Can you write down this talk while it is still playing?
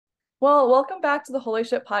Well, welcome back to the Holy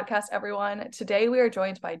Ship podcast, everyone. Today we are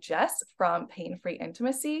joined by Jess from Pain Free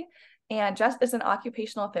Intimacy. And Jess is an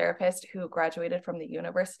occupational therapist who graduated from the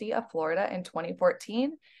University of Florida in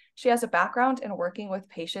 2014. She has a background in working with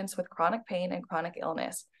patients with chronic pain and chronic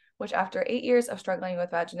illness, which after 8 years of struggling with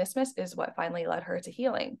vaginismus is what finally led her to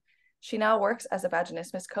healing. She now works as a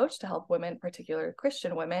vaginismus coach to help women, particularly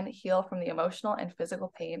Christian women, heal from the emotional and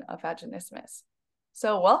physical pain of vaginismus.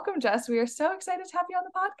 So welcome, Jess. We are so excited to have you on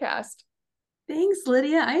the podcast. Thanks,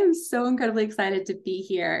 Lydia. I am so incredibly excited to be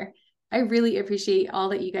here. I really appreciate all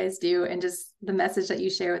that you guys do and just the message that you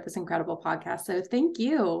share with this incredible podcast. So thank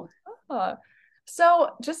you.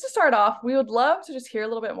 So just to start off, we would love to just hear a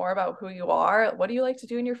little bit more about who you are. What do you like to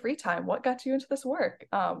do in your free time? What got you into this work?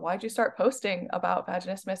 Why'd you start posting about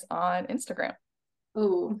vaginismus on Instagram?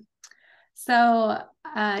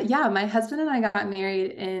 My husband and I got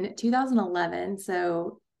married in 2011.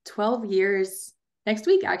 So 12 years next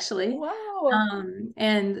week, actually. Wow.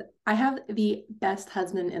 And I have the best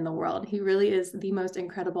husband in the world. He really is the most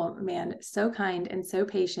incredible man, so kind and so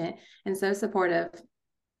patient and so supportive.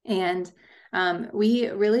 And we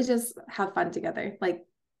really just have fun together. Like,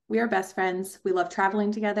 we are best friends. We love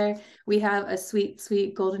traveling together. We have a sweet,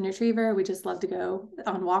 sweet golden retriever. We just love to go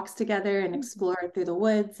on walks together and explore through the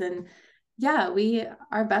woods. And yeah, we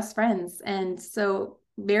are best friends. And so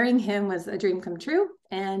marrying him was a dream come true.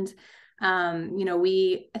 And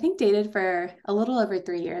we, I think, dated for a little over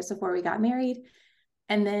 3 years before we got married.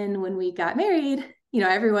 And then when we got married,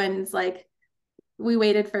 everyone's like, we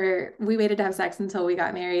waited to have sex until we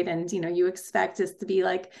got married. And, you expect us to be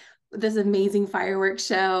like this amazing fireworks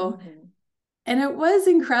show. Mm-hmm. And it was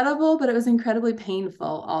incredible, but it was incredibly painful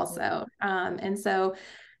also. And so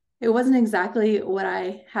it wasn't exactly what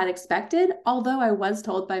I had expected, although I was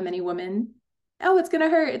told by many women, oh, it's going to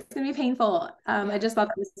hurt. It's going to be painful. I just thought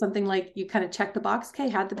that was something like you kind of check the box. Okay,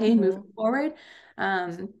 had the pain, move forward.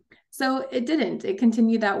 So it didn't. It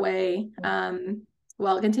continued that way.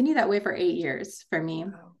 It continued that way for 8 years for me.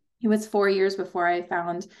 Wow. It was 4 years before I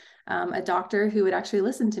found a doctor who would actually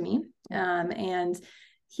listen to me. And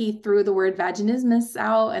he threw the word vaginismus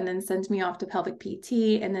out and then sent me off to pelvic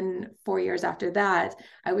PT. And then 4 years after that,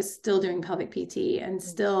 I was still doing pelvic PT and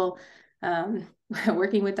still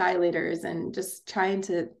working with dilators and just trying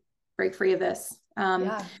to break free of this.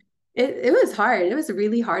 It was hard. It was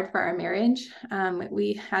really hard for our marriage.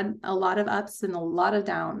 We had a lot of ups and a lot of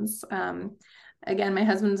downs. Again, my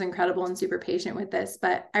husband's incredible and super patient with this,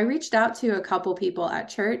 but I reached out to a couple people at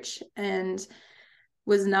church and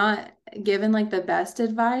was not given like the best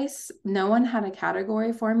advice. No one had a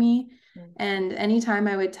category for me. And anytime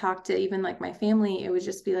I would talk to even like my family, it would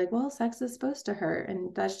just be like, well, sex is supposed to hurt.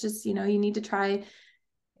 And that's just, you need to try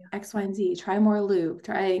X, Y, and Z, try more lube,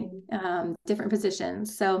 try different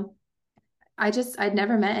positions. So I'd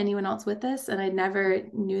never met anyone else with this, and I never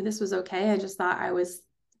knew this was okay. I just thought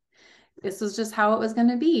this was just how it was going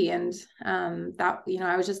to be. And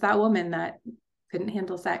I was just that woman that couldn't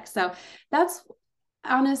handle sex. So that's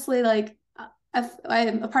honestly like a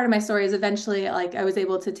part of my story is eventually like I was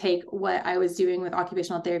able to take what I was doing with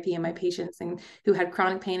occupational therapy and my patients and who had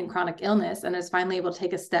chronic pain and chronic illness. And I was finally able to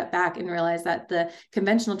take a step back and realize that the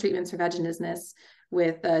conventional treatments for vaginismus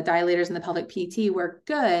with dilators and the pelvic PT were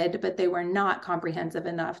good, but they were not comprehensive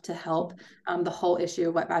enough to help the whole issue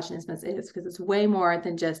of what vaginismus is, because it's way more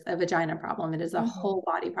than just a vagina problem. It is a whole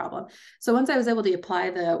body problem. So once I was able to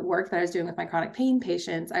apply the work that I was doing with my chronic pain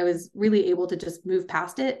patients, I was really able to just move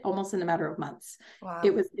past it almost in a matter of months. Wow.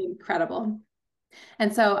 It was incredible.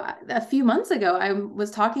 And so a few months ago, I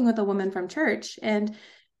was talking with a woman from church, and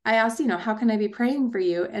I asked, how can I be praying for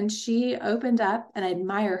you? And she opened up, and I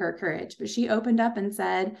admire her courage, but she opened up and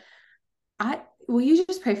said, will you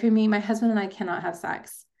just pray for me? My husband and I cannot have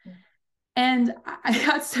sex. And I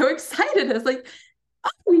got so excited. I was like,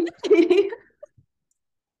 oh, yay.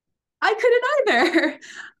 I couldn't either.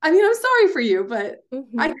 I mean, I'm sorry for you, but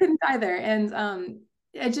I couldn't either. And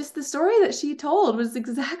just the story that she told was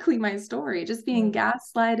exactly my story, just being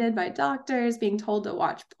gaslighted by doctors, being told to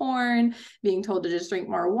watch porn, being told to just drink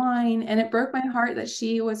more wine. And it broke my heart that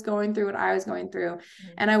she was going through what I was going through.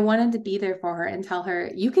 And I wanted to be there for her and tell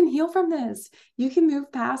her, you can heal from this. You can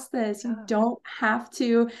move past this. You don't have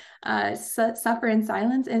to suffer in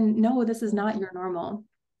silence. And no, this is not your normal.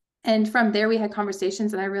 And from there, we had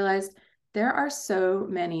conversations, and I realized there are so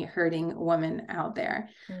many hurting women out there.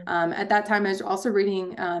 At that time, I was also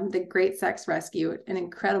reading The Great Sex Rescue, an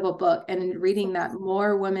incredible book, and reading that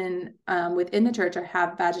more women within the church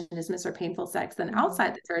have vaginismus or painful sex than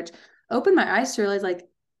outside the church opened my eyes to realize, like,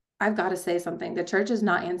 I've got to say something. The church is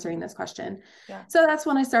not answering this question. So that's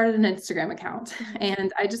when I started an Instagram account,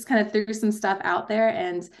 and I just kind of threw some stuff out there.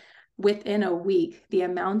 And within a week, the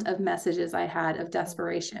amount of messages I had of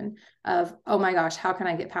desperation of, oh my gosh, how can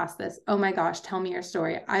I get past this? Oh my gosh, tell me your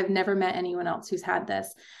story. I've never met anyone else who's had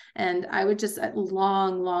this. And I would just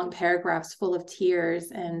long, long paragraphs full of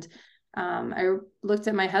tears. And I looked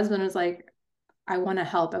at my husband and was like, I want to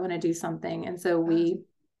help. I want to do something. And so we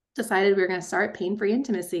decided we were going to start pain-free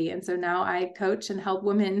intimacy. And so now I coach and help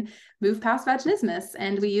women move past vaginismus.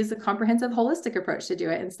 And we use a comprehensive holistic approach to do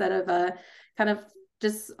it instead of a kind of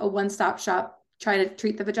just a one-stop shop, try to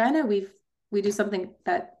treat the vagina. We do something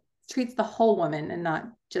that treats the whole woman and not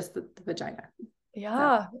just the vagina.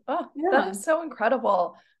 Yeah. So, that is so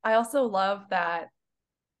incredible. I also love that,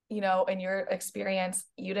 you know, in your experience,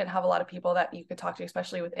 you didn't have a lot of people that you could talk to,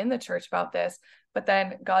 especially within the church, about this, but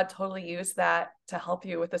then God totally used that to help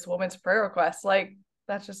you with this woman's prayer request. Like,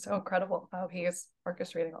 that's just so incredible how he is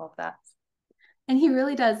orchestrating all of that. And he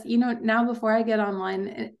really does. You know, now before I get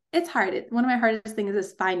online, it's hard. One of my hardest things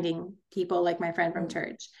is finding people like my friend from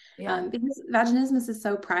church, because vaginismus is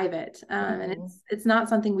so private, and it's not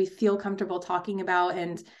something we feel comfortable talking about,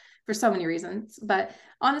 and for so many reasons. But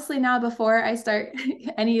honestly, now before I start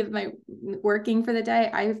any of my working for the day,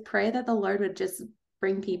 I pray that the Lord would just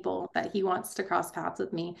bring people that he wants to cross paths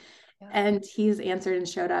with me. And he's answered and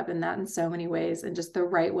showed up in that in so many ways, and just the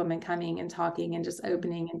right woman coming and talking and just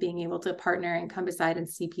opening and being able to partner and come beside and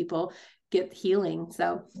see people get healing.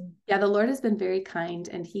 So yeah, the Lord has been very kind,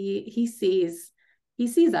 and he sees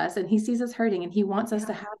us, and he sees us hurting, and he wants us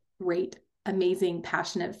to have great, amazing,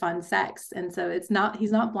 passionate, fun sex. And so he's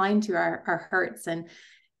not blind to our hurts, and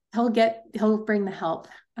he'll bring the help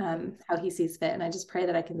how he sees fit. And I just pray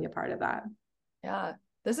that I can be a part of that. Yeah,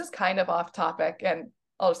 this is kind of off topic, and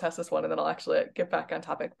I'll just ask this one and then I'll actually get back on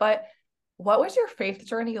topic. But what was your faith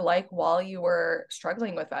journey like while you were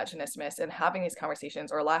struggling with vaginismus and having these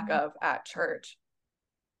conversations, or lack of, at church?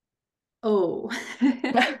 Oh,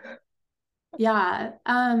 yeah.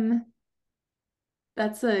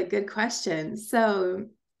 That's a good question. So,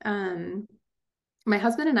 my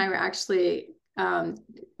husband and I were actually,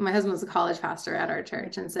 my husband was a college pastor at our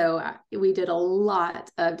church. And so we did a lot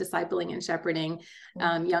of discipling and shepherding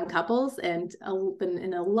young couples, and been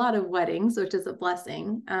in a lot of weddings, which is a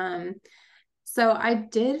blessing. So I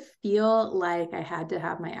did feel like I had to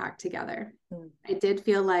have my act together. I did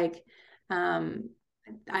feel like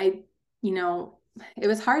it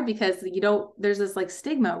was hard because there's this like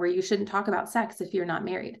stigma where you shouldn't talk about sex if you're not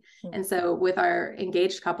married. And so with our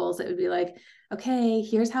engaged couples, it would be like, okay,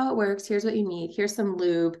 here's how it works. Here's what you need. Here's some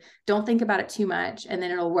lube. Don't think about it too much, and then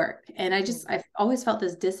it'll work. And I've always felt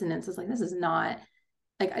this dissonance. It's like, this is not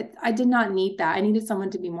like, I did not need that. I needed someone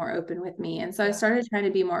to be more open with me. And so I started trying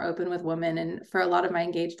to be more open with women. And for a lot of my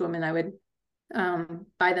engaged women, I would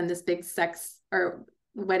buy them this big sex or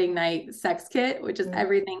wedding night sex kit, which is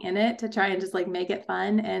everything in it, to try and just like make it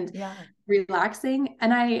fun and relaxing.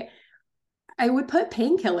 And I would put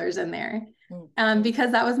painkillers in there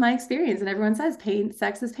because that was my experience. And everyone says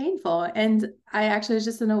sex is painful. And I actually was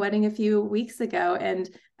just in a wedding a few weeks ago, and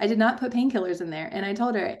I did not put painkillers in there. And I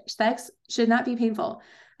told her, sex should not be painful.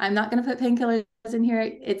 I'm not going to put painkillers in here.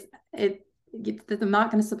 I'm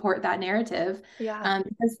not going to support that narrative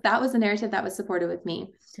because that was the narrative that was supported with me.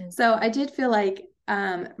 So I did feel like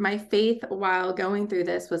my faith while going through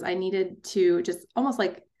this was I needed to just almost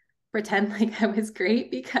like pretend like I was great,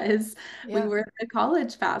 because we were the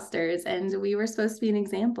college pastors and we were supposed to be an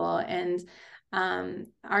example. And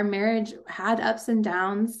our marriage had ups and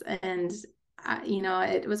downs, and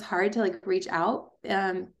it was hard to like reach out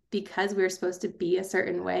because we were supposed to be a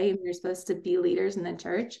certain way. We were supposed to be leaders in the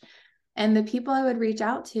church, and the people I would reach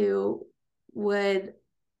out to would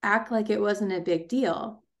act like it wasn't a big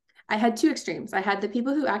deal. I had two extremes. I had the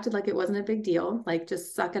people who acted like it wasn't a big deal, like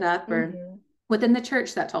just suck it up, or within the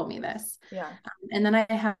church that told me this. And then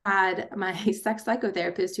I had my sex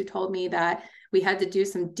psychotherapist who told me that we had to do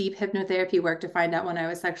some deep hypnotherapy work to find out when I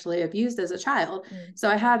was sexually abused as a child. So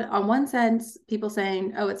I had, on one sense, people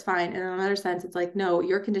saying, oh, it's fine. And on another sense, it's like, no,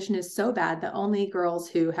 your condition is so bad that only girls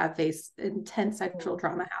who have faced intense sexual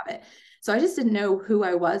trauma have it. So I just didn't know who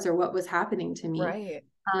I was or what was happening to me.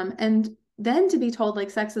 And then to be told like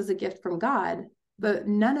sex is a gift from God, but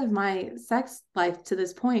none of my sex life to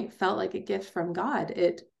this point felt like a gift from God.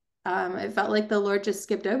 It felt like the Lord just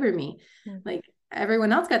skipped over me. Like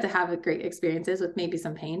everyone else got to have great experiences with maybe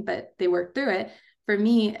some pain, but they worked through it. For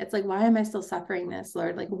me, it's like, why am I still suffering this,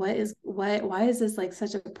 Lord? Like, why is this like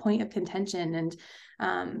such a point of contention? And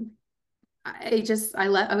I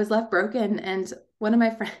was left broken. And one of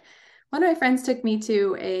my friends took me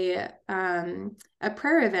to a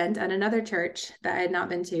prayer event at another church that I had not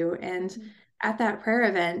been to. And at that prayer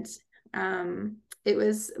event, it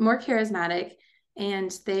was more charismatic.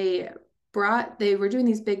 and they were doing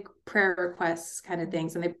these big prayer requests kind of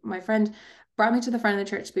things. And my friend brought me to the front of the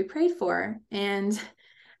church to be prayed for. And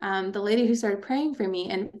the lady who started praying for me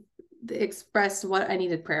and expressed what I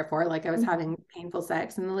needed prayer for, like I was having painful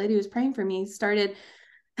sex. And the lady who was praying for me started,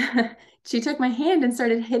 she took my hand and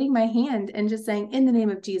started hitting my hand and just saying, in the name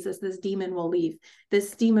of Jesus, this demon will leave.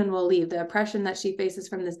 This demon will leave. The oppression that she faces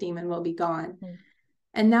from this demon will be gone.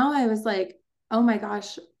 And now I was like, oh my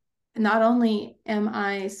gosh, not only am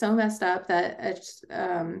I so messed up that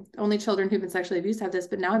only children who've been sexually abused have this,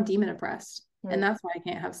 but now I'm demon oppressed. And that's why I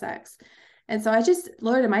can't have sex. And so I just,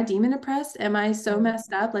 Lord, am I demon oppressed? Am I so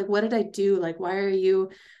messed up? Like, what did I do? Like, why are you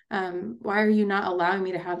not allowing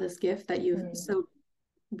me to have this gift that you've so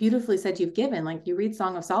beautifully said you've given? Like, you read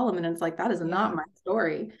Song of Solomon and it's like, that is not my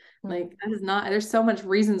story. Like, that is not, there's so much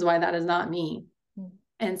reasons why that is not me.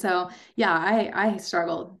 And so, yeah, I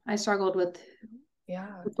struggled with,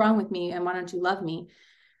 what's wrong with me? And why don't you love me?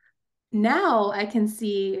 Now I can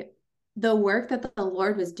see the work that the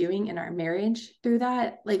Lord was doing in our marriage through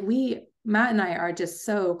that. Like, Matt and I are just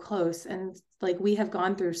so close, and like, we have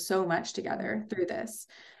gone through so much together through this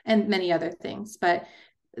and many other things. But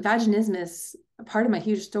vaginismus, part of my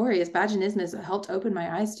huge story is vaginismus helped open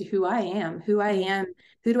my eyes to who I am, who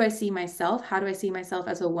do I see myself? How do I see myself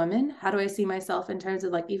as a woman? How do I see myself in terms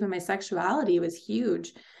of like, even my sexuality was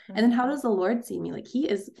huge. And then how does the Lord see me? Like,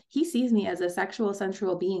 he sees me as a sexual,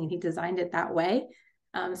 sensual being, and he designed it that way.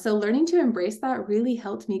 So learning to embrace that really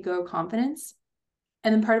helped me grow confidence.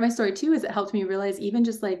 And then part of my story too, is it helped me realize, even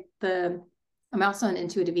just like I'm also an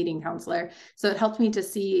intuitive eating counselor. So it helped me to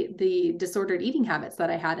see the disordered eating habits that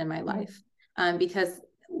I had in my life. Because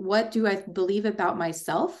what do I believe about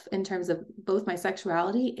myself in terms of both my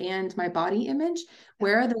sexuality and my body image?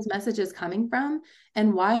 Where are those messages coming from?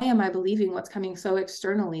 And why am I believing what's coming so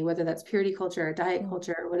externally, whether that's purity culture or diet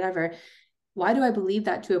culture or whatever? Why do I believe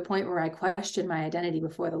that to a point where I question my identity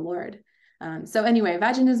before the Lord? So anyway,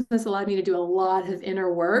 vaginismus allowed me to do a lot of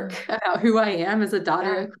inner work about who I am as a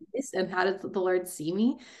daughter of Christ, and how does the Lord see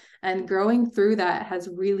me? And growing through that has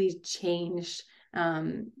really changed,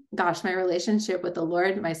 my relationship with the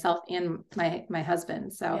Lord, myself, and my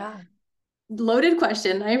husband. So loaded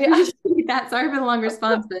question. I appreciate that. Sorry for the long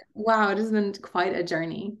response, but wow, it has been quite a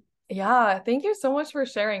journey. Yeah. Thank you so much for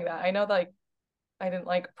sharing that. I know that I didn't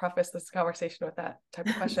like preface this conversation with that type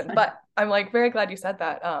of question, but I'm like very glad you said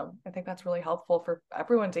that. I think that's really helpful for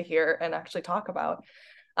everyone to hear and actually talk about.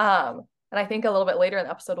 And I think a little bit later in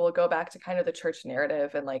the episode, we'll go back to kind of the church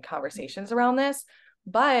narrative and like conversations around this.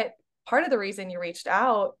 But part of the reason you reached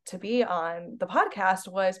out to be on the podcast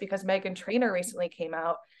was because Meghan Trainor recently came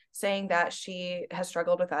out saying that she has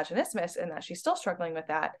struggled with vaginismus and that she's still struggling with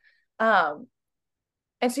that. And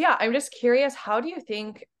so, yeah, I'm just curious, how do you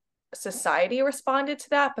think society responded to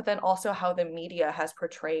that, but then also how the media has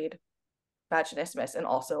portrayed vaginismus and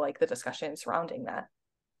also like the discussion surrounding that?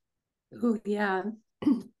 Oh, yeah.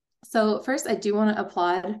 So first, I do want to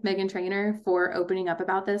applaud Meghan Trainor for opening up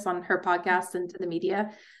about this on her podcast and to the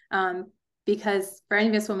media. Because for any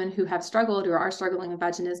of us women who have struggled or are struggling with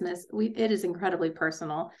vaginismus, it is incredibly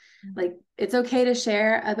personal. Like, it's okay to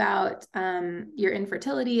share about your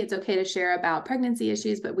infertility. It's okay to share about pregnancy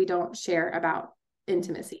issues, but we don't share about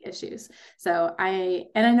intimacy issues. So I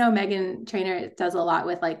know Meghan Trainor does a lot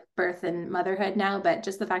with like birth and motherhood now, but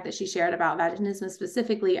just the fact that she shared about vaginismus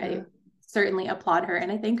specifically, I certainly applaud her,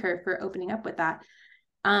 and I thank her for opening up with that.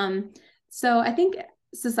 So I think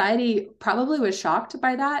society probably was shocked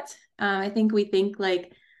by that. I think we think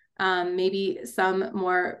like maybe some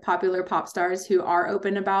more popular pop stars who are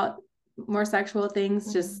open about more sexual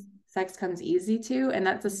things, just sex comes easy to, and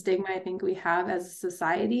that's a stigma I think we have as a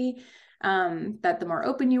society. That the more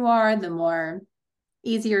open you are, the more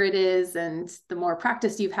easier it is, and the more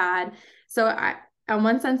practice you've had. So in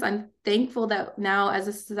one sense, I'm thankful that now as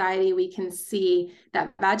a society, we can see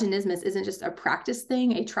that vaginismus isn't just a practice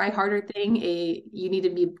thing, a try harder thing, you need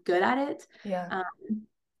to be good at it.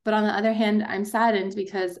 But on the other hand, I'm saddened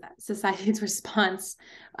because society's response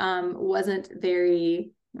wasn't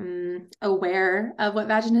very aware of what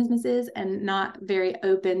vaginismus is, and not very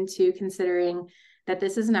open to considering that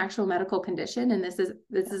this is an actual medical condition. And this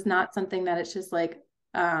is not something that it's just like,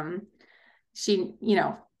 there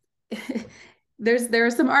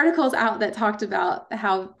are some articles out that talked about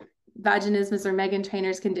how vaginismus, or Meghan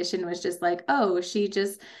Trainor's condition, was just like, oh, she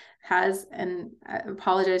just has, and I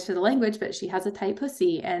apologize for the language, but she has a tight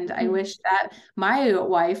pussy. And I wish that my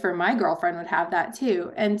wife or my girlfriend would have that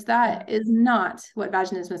too. And that is not what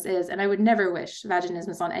vaginismus is. And I would never wish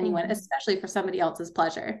vaginismus on anyone, especially for somebody else's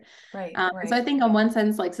pleasure. Right. So I think on one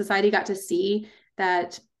sense, like, society got to see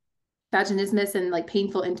that vaginismus and like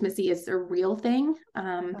painful intimacy is a real thing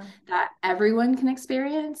that everyone can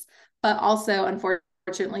experience, but also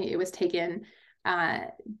unfortunately it was taken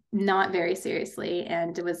not very seriously,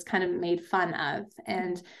 and it was kind of made fun of.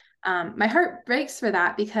 And my heart breaks for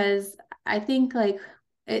that, because I think like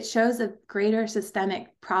it shows a greater systemic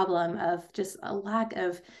problem of just a lack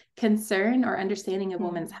of concern or understanding of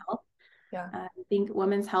women's health. Yeah. I think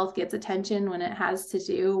women's health gets attention when it has to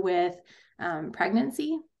do with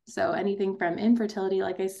pregnancy. So anything from infertility,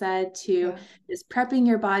 like I said, to just prepping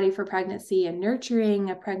your body for pregnancy and nurturing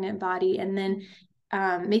a pregnant body, and then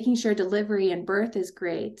making sure delivery and birth is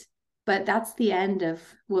great. But that's the end of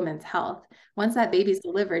women's health. Once that baby's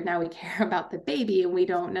delivered, now we care about the baby, and we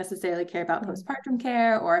don't necessarily care about postpartum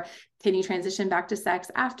care, or can you transition back to sex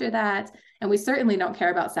after that? And we certainly don't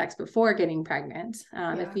care about sex before getting pregnant.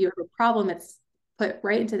 If you have a problem, it's put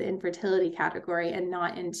right into the infertility category and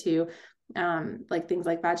not into like things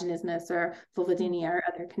like vaginismus or vulvodynia or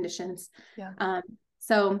other conditions.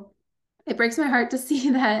 So it breaks my heart to see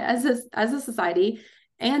that as a society,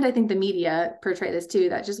 and I think the media portray this too,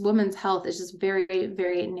 that just women's health is just very,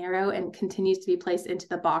 very narrow and continues to be placed into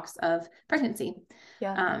the box of pregnancy.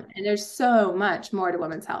 And there's so much more to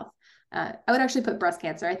women's health. I would actually put breast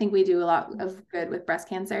cancer. I think we do a lot of good with breast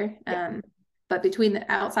cancer. But between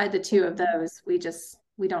outside the two of those, we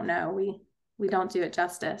don't know. We don't do it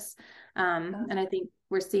justice. And I think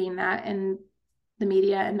we're seeing that in the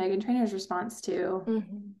media and Meghan Trainor's response to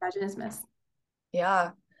vaginismus.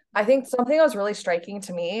 Yeah. I think something that was really striking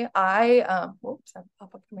to me, I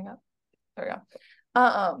pop-up coming up. There we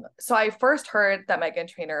go. So I first heard that Meghan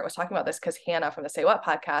Trainor was talking about this because Hannah from the Say What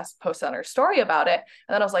podcast posted on her story about it.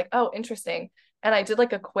 And then I was like, oh, interesting. And I did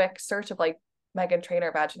like a quick search of like Meghan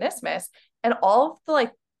Trainor vaginismus, and all of the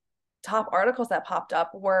like top articles that popped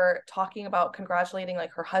up were talking about congratulating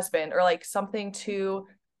like her husband or like something to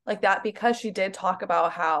like that, because she did talk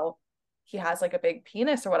about how he has like a big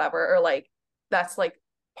penis or whatever, or like that's like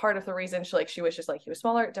part of the reason she wishes like he was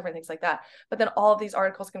smaller, different things like that. But then all of these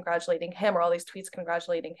articles congratulating him, or all these tweets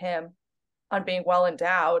congratulating him on being well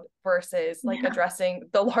endowed, versus like addressing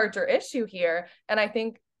the larger issue here. And I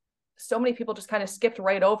think so many people just kind of skipped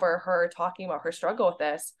right over her talking about her struggle with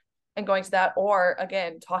this and going to that, or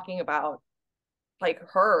again talking about like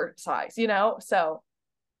her size, so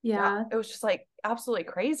it was just like absolutely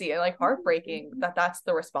crazy and like heartbreaking that that's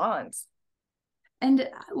the response. And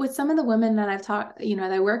with some of the women that I've talked,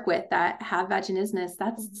 that I work with that have vaginismus,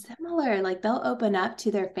 that's similar. Like they'll open up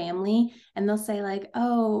to their family and they'll say like,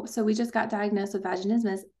 oh, so we just got diagnosed with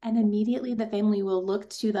vaginismus. And immediately the family will look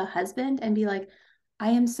to the husband and be like, I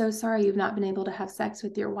am so sorry you've not been able to have sex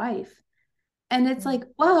with your wife. And it's like,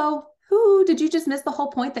 whoa, who did you just miss the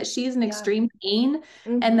whole point that she's in extreme pain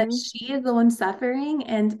and that she is the one suffering?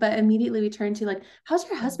 But immediately we turn to like, how's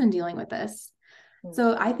your husband dealing with this?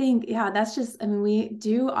 So I think, that's just, we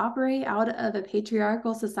do operate out of a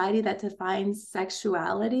patriarchal society that defines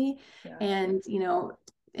sexuality. And,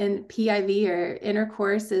 in PIV or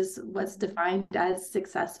intercourse is what's defined as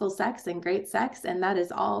successful sex and great sex. And that is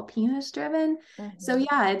all penis driven. So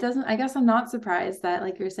it doesn't, I guess I'm not surprised that,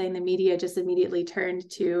 like you're saying, the media just immediately turned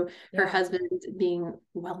to her husband being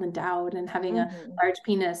well endowed and having a large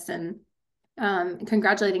penis, and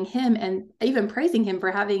congratulating him and even praising him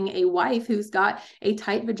for having a wife who's got a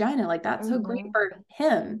tight vagina. Like that's so great for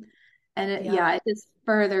him. And it just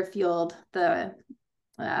further fueled the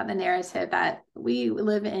narrative that we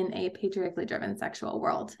live in a patriarchally driven sexual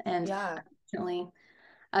world. And unfortunately,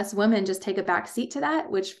 us women just take a back seat to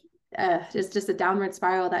that, which is just a downward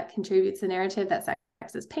spiral that contributes to the narrative that sex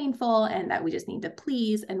is painful and that we just need to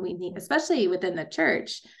please. And we need, especially within the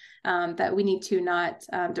church, that we need to not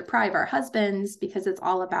deprive our husbands, because it's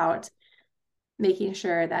all about making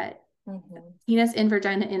sure that penis in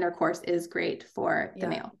vagina intercourse is great for the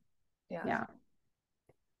male.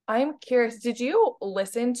 I'm curious, did you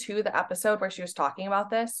listen to the episode where she was talking about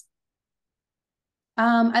this?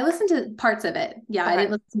 I listened to parts of it. I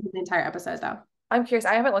didn't listen to the entire episode though. I'm curious.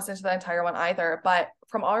 I haven't listened to the entire one either, but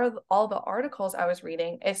from all the articles I was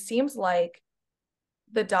reading, it seems like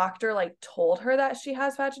the doctor like told her that she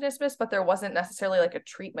has vaginismus, but there wasn't necessarily like a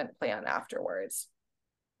treatment plan afterwards.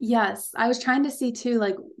 Yes, I was trying to see too,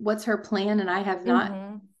 like what's her plan, and I have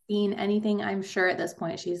not seen anything. I'm sure at this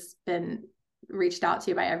point she's been reached out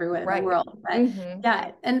to by everyone in the world.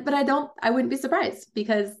 But I wouldn't be surprised,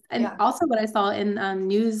 because also what I saw in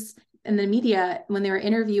news in the media when they were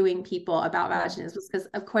interviewing people about vaginismus, because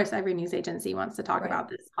of course every news agency wants to talk about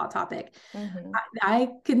this hot topic. I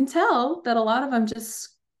can tell that a lot of them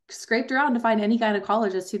just scraped around to find any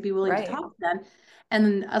gynecologist who'd be willing to talk to them.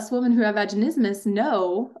 And us women who have vaginismus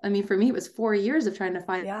know, I mean, for me, it was 4 years of trying to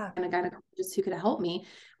find a gynecologist who could help me.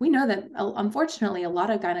 We know that, unfortunately, a lot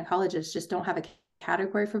of gynecologists just don't have a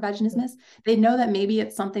category for vaginismus. They know that maybe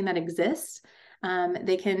it's something that exists.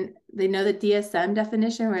 They know the DSM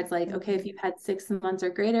definition where it's like, okay, if you've had 6 months or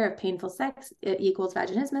greater of painful sex, it equals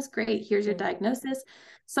vaginismus. Great. Here's your diagnosis.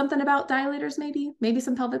 Something about dilators, maybe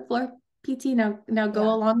some pelvic floor PT. Now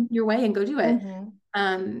go along your way and go do it.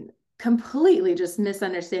 Completely just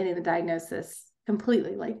misunderstanding the diagnosis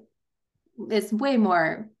completely. Like, it's way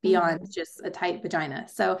more beyond just a tight vagina.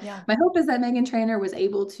 So my hope is that Megan Trainor was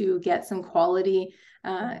able to get some quality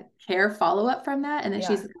care follow-up from that, and that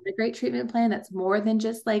she's got a great treatment plan that's more than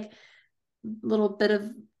just like little bit of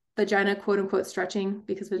vagina quote unquote stretching,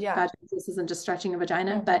 because vaginismus isn't just stretching a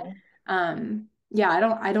vagina. But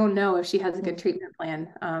I don't know if she has a good treatment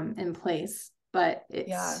plan in place, but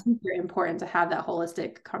it's super important to have that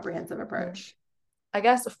holistic, comprehensive approach. I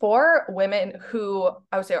guess for women who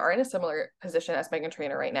I would say are in a similar position as Megan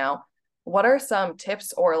Trainor right now, what are some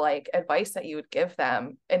tips or like advice that you would give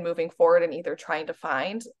them in moving forward and either trying to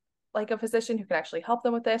find like a physician who can actually help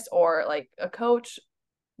them with this, or like a coach?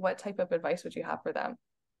 What type of advice would you have for them?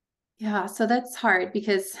 Yeah, so that's hard,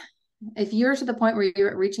 because if you're to the point where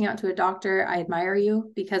you're reaching out to a doctor, I admire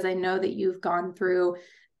you, because I know that you've gone through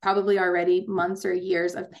probably already months or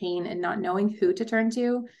years of pain and not knowing who to turn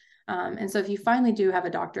to. And so if you finally do have a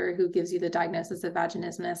doctor who gives you the diagnosis of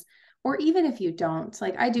vaginismus, or even if you don't,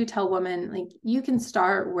 like I do tell women, like you can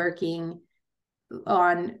start working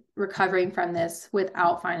on recovering from this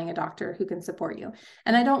without finding a doctor who can support you.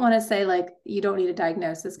 And I don't want to say like you don't need a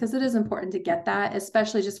diagnosis, because it is important to get that,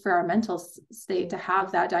 especially just for our mental state. To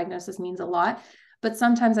have that diagnosis means a lot. But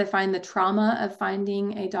sometimes I find the trauma of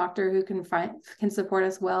finding a doctor who can support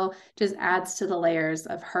us well just adds to the layers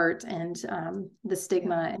of hurt, and the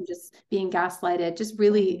stigma and just being gaslighted just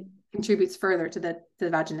really contributes further to the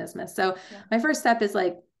vaginismus. So my first step is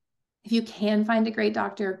like, if you can find a great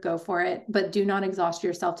doctor, go for it, but do not exhaust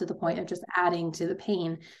yourself to the point of just adding to the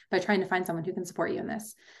pain by trying to find someone who can support you in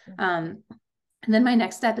this. And then my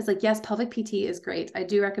next step is like, yes, pelvic PT is great. I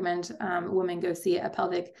do recommend women go see a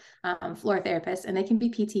pelvic floor therapist, and they can be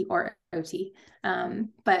PT or OT.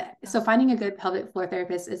 But so finding a good pelvic floor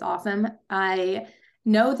therapist is awesome. I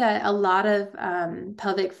know that a lot of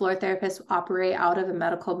pelvic floor therapists operate out of a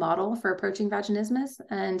medical model for approaching vaginismus,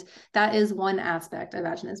 and that is one aspect of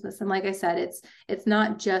vaginismus. And like I said, it's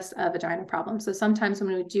not just a vagina problem. So sometimes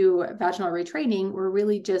when we do vaginal retraining, we're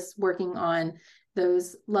really just working on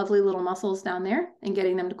those lovely little muscles down there and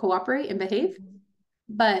getting them to cooperate and behave.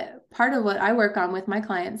 But part of what I work on with my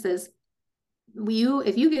clients is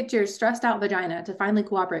if you get your stressed out vagina to finally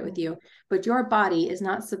cooperate with you, but your body is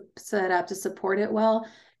not set up to support it well,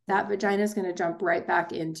 that vagina is going to jump right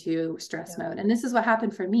back into stress mode. And this is what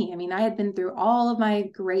happened for me. I mean, I had been through all of my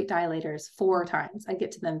great dilators 4 times. I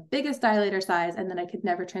get to the biggest dilator size, and then I could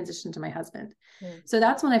never transition to my husband. So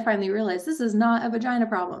that's when I finally realized this is not a vagina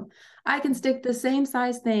problem. I can stick the same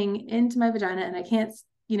size thing into my vagina, and I can't,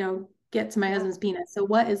 get to my husband's penis. So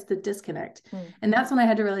what is the disconnect? And that's when I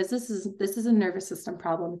had to realize this is a nervous system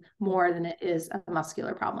problem more than it is a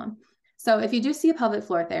muscular problem. So if you do see a pelvic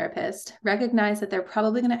floor therapist, recognize that they're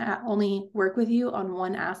probably going to only work with you on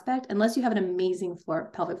one aspect, unless you have an amazing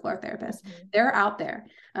pelvic floor therapist. They're out there,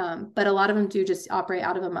 but a lot of them do just operate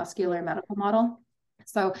out of a muscular medical model.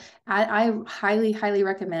 So I highly, highly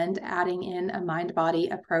recommend adding in a mind-body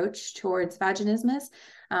approach towards vaginismus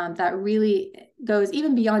that really goes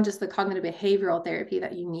even beyond just the cognitive behavioral therapy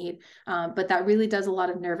that you need, but that really does a lot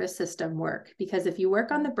of nervous system work. Because if you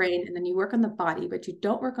work on the brain and then you work on the body, but you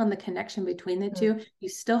don't work on the connection between the two, you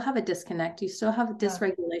still have a disconnect. You still have a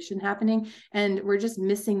dysregulation happening, and we're just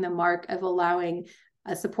missing the mark of allowing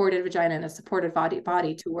a supported vagina and a supported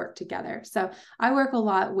body to work together. So I work a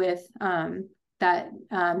lot with that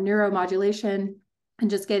neuromodulation, and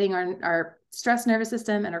just getting our stress nervous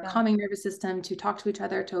system and our calming nervous system to talk to each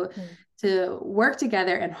other, to work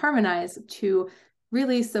together and harmonize to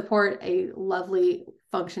really support a lovely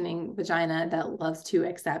functioning vagina that loves to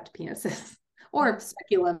accept penises or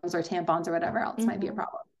speculums or tampons or whatever else might be a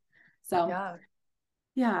problem. So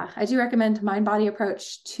I do recommend mind-body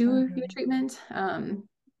approach to your treatment.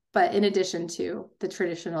 But in addition to the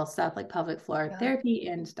traditional stuff like pelvic floor therapy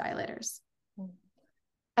and dilators.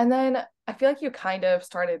 And then I feel like you kind of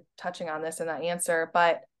started touching on this in that answer,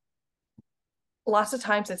 but lots of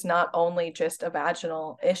times it's not only just a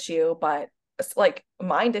vaginal issue, but it's like a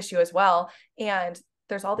mind issue as well. And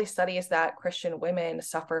there's all these studies that Christian women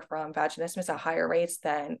suffer from vaginismus at higher rates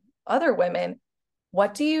than other women.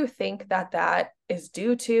 What do you think that is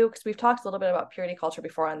due to? Because we've talked a little bit about purity culture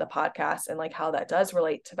before on the podcast and like how that does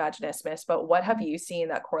relate to vaginismus, but what have you seen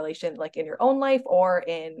that correlation like in your own life or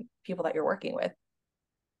in people that you're working with?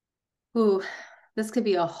 Ooh, this could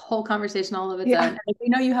be a whole conversation all of its Yeah. own. I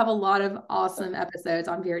know you have a lot of awesome episodes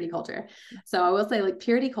on purity culture. So I will say, like,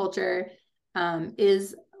 purity culture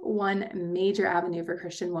is one major avenue for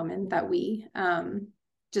Christian women that we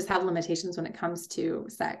just have limitations when it comes to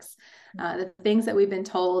sex. The things that we've been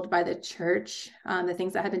told by the church, the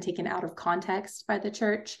things that have been taken out of context by the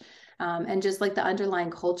church, and just like the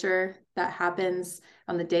underlying culture that happens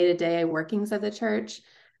on the day-to-day workings of the church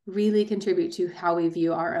really contribute to how we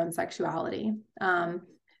view our own sexuality.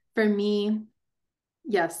 For me,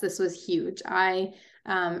 yes, this was huge. I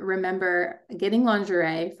remember getting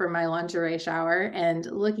lingerie for my lingerie shower and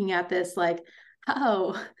looking at this like,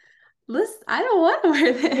 oh, I don't want to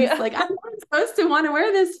wear this. Yeah. Like, I'm not supposed to want to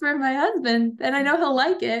wear this for my husband, and I know he'll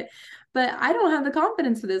like it, but I don't have the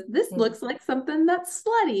confidence for this. This looks like something that's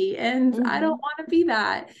slutty, and I don't want to be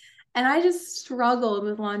that. And I just struggled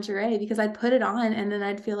with lingerie because I'd put it on and then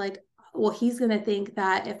I'd feel like, well, he's going to think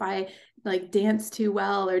that if I like dance too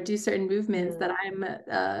well or do certain movements that I'm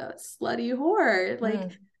a slutty whore.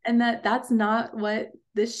 Like, and that's not what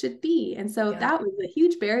this should be. And so that was a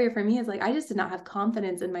huge barrier for me, is like, I just did not have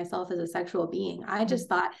confidence in myself as a sexual being. I just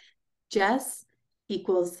thought Jess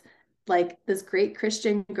equals like this great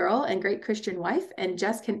Christian girl and great Christian wife, and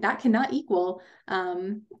Jess cannot equal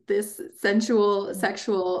this sensual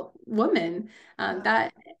sexual woman.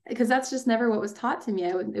 That because that's just never what was taught to me.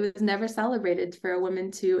 It was never celebrated for a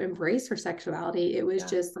woman to embrace her sexuality. It was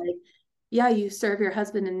just like, yeah, you serve your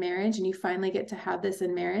husband in marriage and you finally get to have this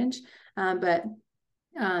in marriage. But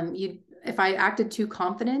if I acted too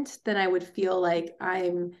confident, then I would feel like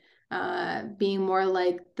I'm being more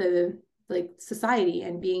like society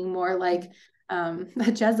and being more like a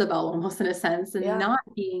Jezebel almost in a sense, and not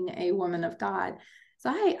being a woman of God.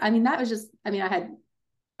 So I mean, that was just, I mean,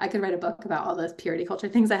 I could write a book about all those purity culture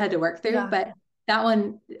things I had to work through, but that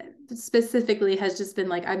one specifically has just been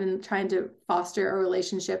like, I've been trying to foster a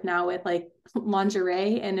relationship now with like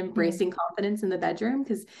lingerie and embracing confidence in the bedroom.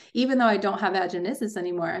 Because even though I don't have vaginismus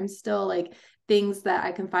anymore, I'm still like things that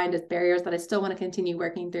I can find as barriers that I still want to continue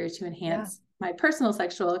working through to enhance my personal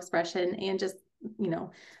sexual expression and just,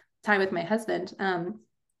 time with my husband.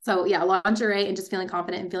 So yeah, lingerie and just feeling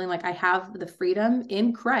confident and feeling like I have the freedom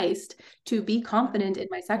in Christ to be confident in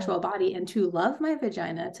my sexual body and to love my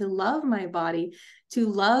vagina, to love my body, to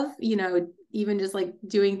love, even just like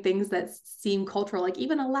doing things that seem cultural, like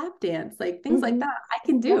even a lap dance, like things like that I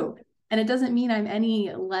can do. And it doesn't mean I'm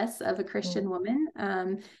any less of a Christian woman.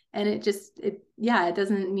 And it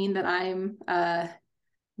doesn't mean that I'm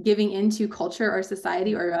giving into culture or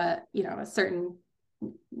society or a certain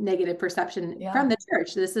negative perception from the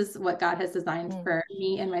church. This is what God has designed for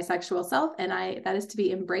me and my sexual self, and that is to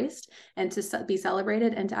be embraced and to be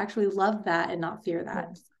celebrated and to actually love that and not fear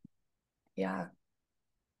that. Yeah.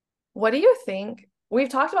 What do you think? We've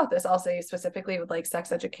talked about this also specifically with like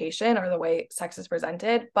sex education or the way sex is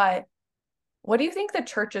presented, but what do you think the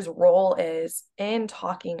church's role is in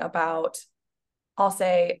talking about, I'll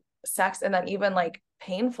say, sex and then even like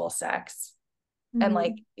painful sex and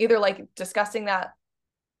like either like discussing that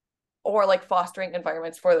or like fostering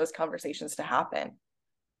environments for those conversations to happen?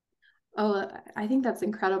 Oh, I think that's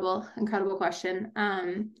incredible question.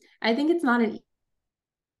 I think it's not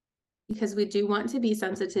because we do want to be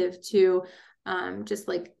sensitive to just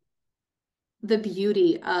like the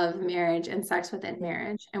beauty of marriage and sex within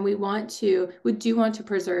marriage. And we do want to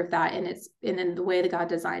preserve that in the way that God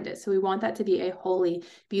designed it. So we want that to be a holy,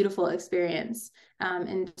 beautiful experience.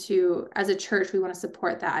 And as a church, we want to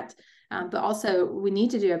support that. But also we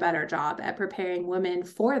need to do a better job at preparing women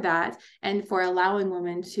for that and for allowing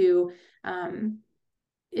women to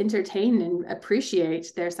entertain and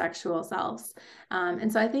appreciate their sexual selves.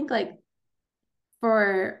 And so I think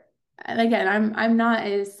and again, I'm not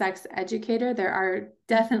a sex educator. There are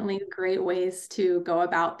definitely great ways to go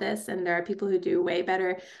about this, and there are people who do way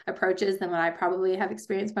better approaches than what I probably have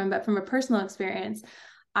experienced from. But from a personal experience,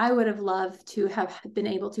 I would have loved to have been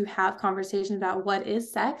able to have conversations about what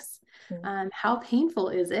is sex, how painful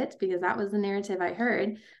is it, because that was the narrative I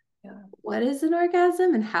heard. What is an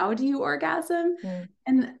orgasm and how do you orgasm?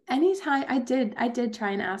 And anytime I did try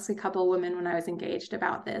and ask a couple women when I was engaged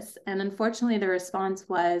about this. And unfortunately, the response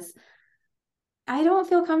was, I don't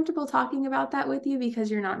feel comfortable talking about that with you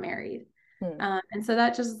because you're not married. And so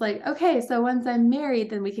that just like, okay, so once I'm married,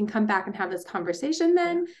 then we can come back and have this conversation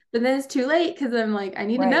then. But then it's too late because I'm like, I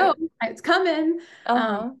need to know it's coming.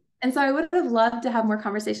 And so I would have loved to have more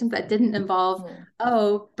conversations that didn't involve,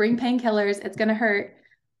 oh, bring painkillers, it's going to hurt.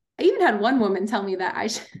 I even had one woman tell me that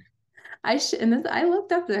and this, I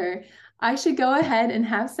looked up to her, I should go ahead and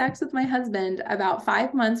have sex with my husband about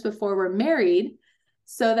 5 months before we're married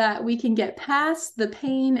so that we can get past the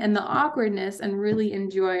pain and the awkwardness and really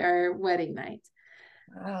enjoy our wedding night.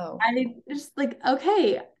 Wow. I just like,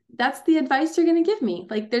 okay, that's the advice you're going to give me.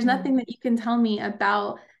 Like, there's nothing that you can tell me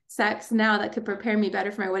about sex now that could prepare me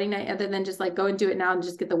better for my wedding night other than just like go and do it now and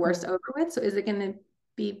just get the worst over with. So is it going to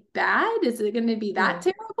be bad? Is it going to be that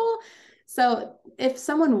terrible? So if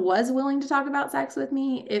someone was willing to talk about sex with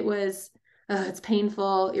me, it was, it's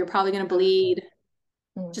painful. You're probably going to bleed.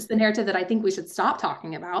 Just the narrative that I think we should stop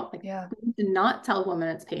talking about. Like, we need to not tell women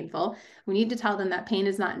it's painful. We need to tell them that pain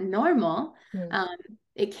is not normal.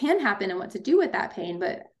 It can happen and what to do with that pain,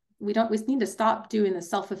 but we need to stop doing the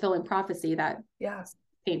self-fulfilling prophecy that it's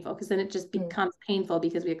painful, because then it just becomes painful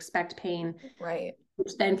because we expect pain, right?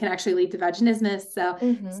 Which then can actually lead to vaginismus. So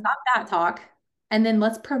stop that talk. And then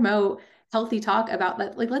let's promote healthy talk about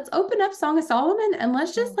that. Like, let's open up Song of Solomon and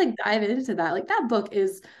let's just like dive into that. Like, that book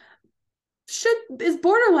is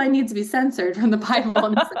borderline needs to be censored from the Bible.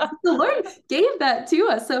 And the Lord gave that to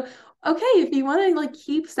us. So, okay, if you want to like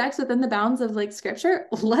keep sex within the bounds of like scripture,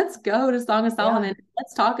 let's go to Song of Solomon.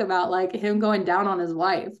 Let's talk about like him going down on his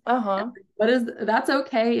wife. That's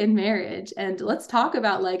okay in marriage. And let's talk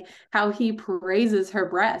about like how he praises her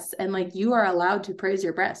breasts, and like, you are allowed to praise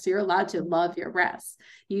your breasts. You're allowed to love your breasts.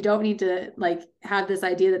 You don't need to like have this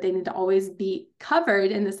idea that they need to always be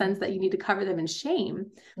covered in the sense that you need to cover them in shame.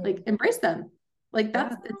 Like, embrace them. Like,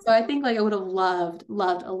 that's so I think like I would have loved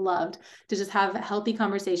to just have healthy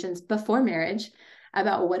conversations before marriage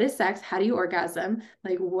about what is sex, how do you orgasm,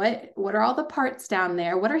 like what are all the parts down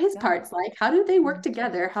there, what are his parts like, how do they work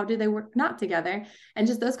together, how do they work not together, and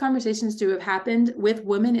just those conversations to have happened with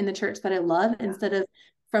women in the church that I love instead of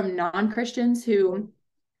from non-Christians who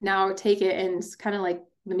now take it and kind of like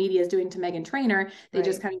the media is doing to Meghan Trainor. They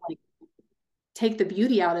just kind of like take the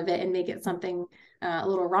beauty out of it and make it something a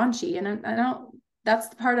little raunchy. And I don't, that's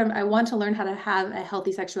the part I want to learn how to have a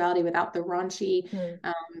healthy sexuality without the raunchy,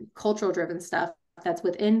 cultural driven stuff that's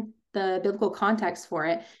within the biblical context for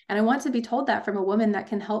it. And I want to be told that from a woman that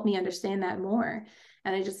can help me understand that more.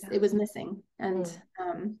 And it was missing. And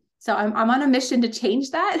so I'm on a mission to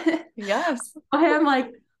change that. Yes. I am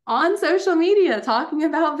like on social media talking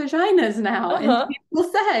about vaginas now and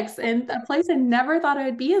people sex, and a place I never thought I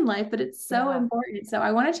would be in life, but it's so important. So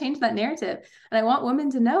I want to change that narrative, and I want women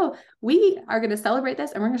to know we are going to celebrate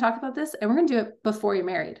this, and we're going to talk about this, and we're going to do it before you're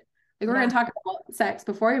married. Like, we're going to talk about sex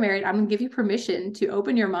before you're married. I'm going to give you permission to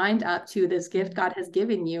open your mind up to this gift God has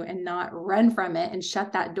given you and not run from it and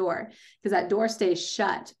shut that door, because that door stays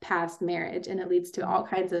shut past marriage, and it leads to all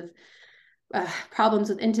kinds of problems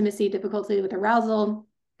with intimacy, difficulty with arousal,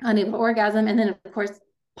 unable to orgasm, and then of course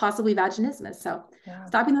possibly vaginismus. So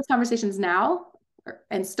stopping those conversations now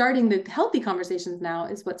and starting the healthy conversations now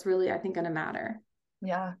is what's really, I think, going to matter.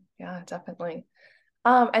 Yeah, definitely.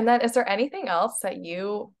 And then is there anything else that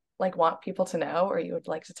you like want people to know or you would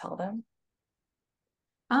like to tell them?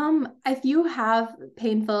 If you have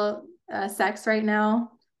painful sex right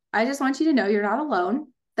now, I just want you to know you're not alone.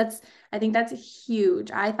 I think that's huge.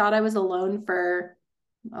 I thought I was alone for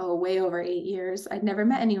way over 8 years. I'd never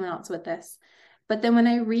met anyone else with this. But then when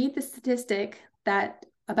I read the statistic that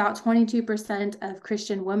about 22% of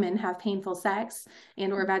Christian women have painful sex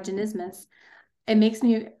and or vaginismus, it makes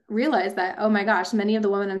me realize that, oh my gosh, many of the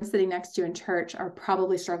women I'm sitting next to in church are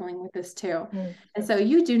probably struggling with this too. And so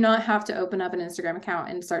you do not have to open up an Instagram account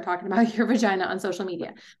and start talking about your vagina on social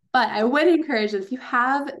media. But I would encourage that if you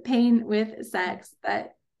have pain with sex,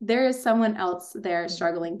 that there is someone else there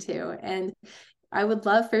struggling too. And I would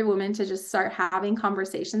love for women to just start having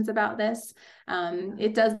conversations about this.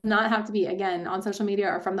 It does not have to be, again, on social media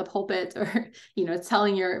or from the pulpit or,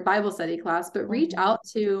 telling your Bible study class, but reach out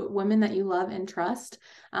to women that you love and trust,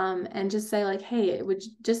 and just say like, hey,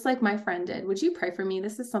 just like my friend did, would you pray for me?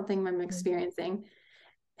 This is something I'm experiencing.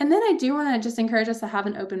 And then I do want to just encourage us to have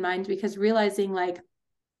an open mind, because realizing like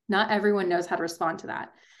not everyone knows how to respond to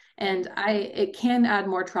that. And it can add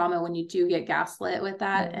more trauma when you do get gaslit with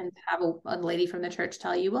that and have a lady from the church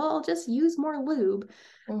tell you, well, just use more lube.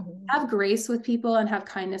 Have grace with people and have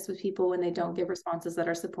kindness with people when they don't give responses that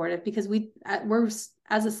are supportive, because we're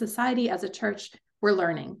as a society, as a church, we're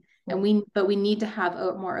learning. And we need to have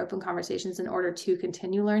more open conversations in order to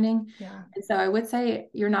continue learning. And so I would say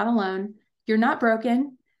you're not alone. You're not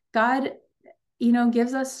broken. God,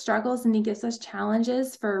 gives us struggles and he gives us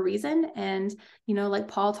challenges for a reason. And, like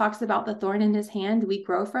Paul talks about the thorn in his hand, we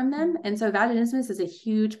grow from them. And so vaginismus is a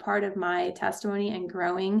huge part of my testimony and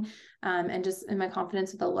growing, and just in my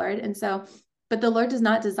confidence with the Lord. And so, but the Lord does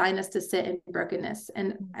not design us to sit in brokenness.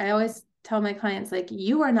 And I always tell my clients, like,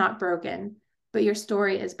 you are not broken, but your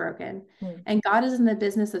story is broken. And God is in the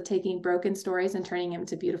business of taking broken stories and turning them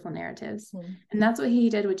into beautiful narratives. And that's what he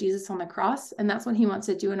did with Jesus on the cross. And that's what he wants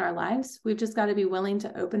to do in our lives. We've just got to be willing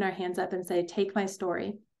to open our hands up and say, take my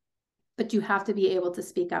story. But you have to be able to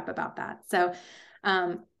speak up about that. So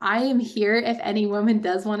I am here if any woman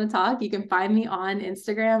does want to talk. You can find me on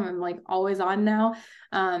Instagram. I'm like always on now.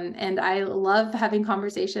 And I love having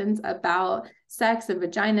conversations about sex and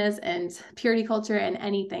vaginas and purity culture and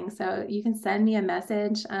anything. So you can send me a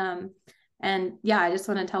message. And yeah, I just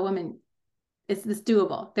want to tell women it's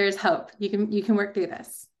doable. There's hope. You can work through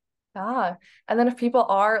this. And then if people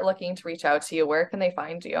are looking to reach out to you, where can they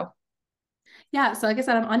find you? Yeah. So like I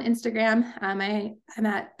said, I'm on Instagram. I'm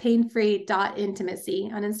at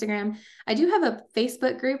painfree.intimacy on Instagram. I do have a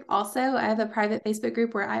Facebook group also. I have a private Facebook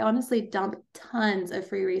group where I honestly dump tons of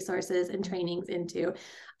free resources and trainings into.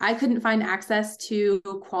 I couldn't find access to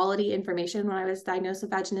quality information when I was diagnosed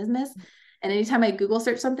with vaginismus. And anytime I Google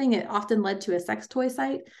search something, it often led to a sex toy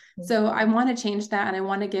site. So I want to change that. And I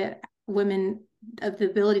want to get women the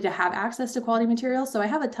ability to have access to quality material. So I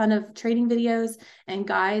have a ton of training videos and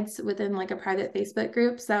guides within like a private Facebook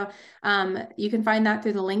group. So you can find that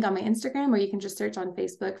through the link on my Instagram, or you can just search on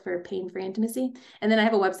Facebook for Pain Free Intimacy. And then I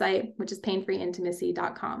have a website, which is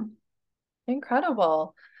painfreeintimacy.com.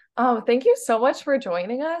 Incredible. Thank you so much for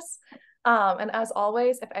joining us. And as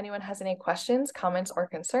always, if anyone has any questions, comments, or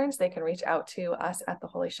concerns, they can reach out to us at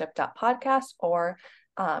theholyship.podcast or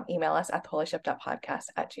email us at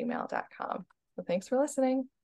theholyship.podcast@gmail.com. So thanks for listening.